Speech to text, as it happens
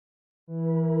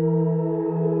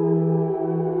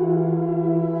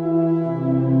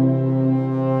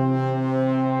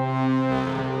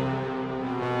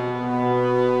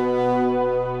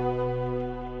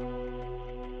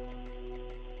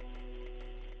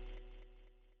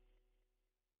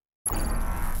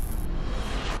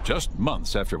just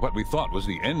months after what we thought was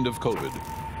the end of COVID.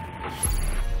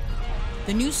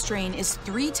 The new strain is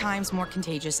 3 times more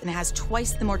contagious and has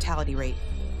twice the mortality rate.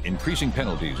 Increasing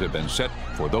penalties have been set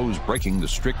for those breaking the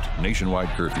strict nationwide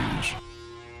curfews.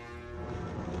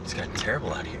 It's gotten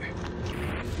terrible out here.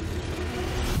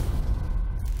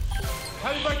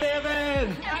 Happy birthday,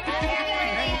 Evan!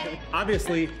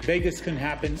 Obviously, Vegas couldn't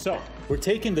happen, so we're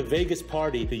taking the Vegas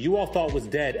party that you all thought was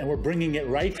dead, and we're bringing it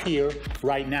right here,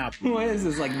 right now. What is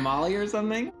this, like Molly or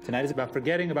something? Tonight is about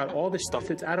forgetting about all this stuff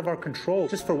that's out of our control,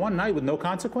 just for one night with no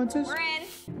consequences. We're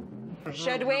in.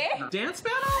 Should we? Dance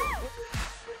battle?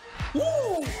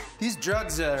 Woo! These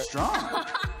drugs are strong.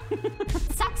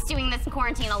 Sucks doing this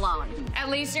quarantine alone. At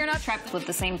least you're not trapped with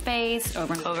the same face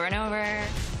over and over and over.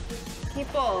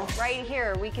 People, right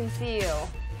here, we can see you.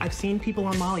 I've seen people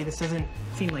on Molly. This doesn't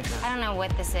seem like that. I don't know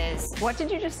what this is. What did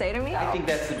you just say to me? I think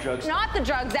that's the drugs. Not the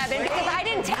drugs, Evan, because I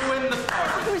didn't tell you.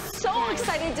 I was so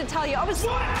excited to tell you. I was.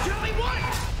 What? Tell me what?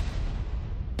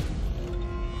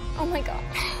 Oh my God.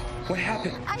 What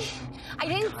happened? I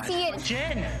didn't see it.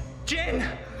 Jen!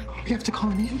 We have to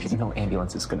call an ambulance. No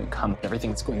ambulance is gonna come.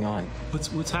 Everything's going on.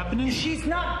 What's happening? She's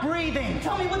not breathing.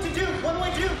 Tell me what to do. What do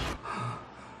I do?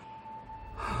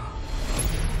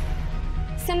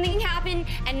 Something happened,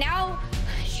 and now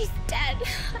she's dead.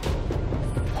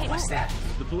 What's that?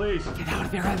 The police. Get out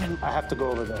of there, Evan. I have to go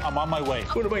over there. I'm on my way.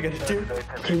 What am I gonna do?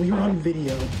 Okay, we were on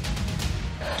video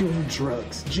doing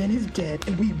drugs. Jen is dead,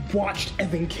 and we watched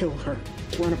Evan kill her.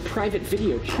 We're on a private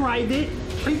video chat. Private?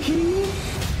 Are you kidding me?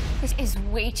 This is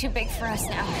way too big for us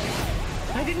now.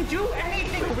 I didn't do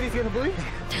anything. Nobody's gonna breathe.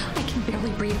 I can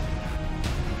barely breathe.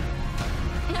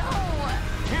 No!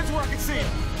 Hands where I can see it.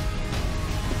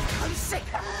 I'm sick.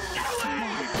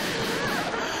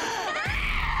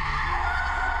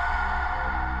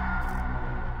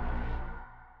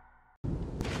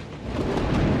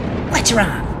 What's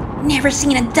wrong? Never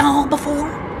seen a doll before?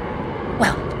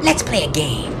 Well, let's play a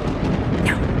game.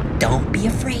 Now, don't be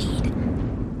afraid.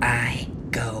 I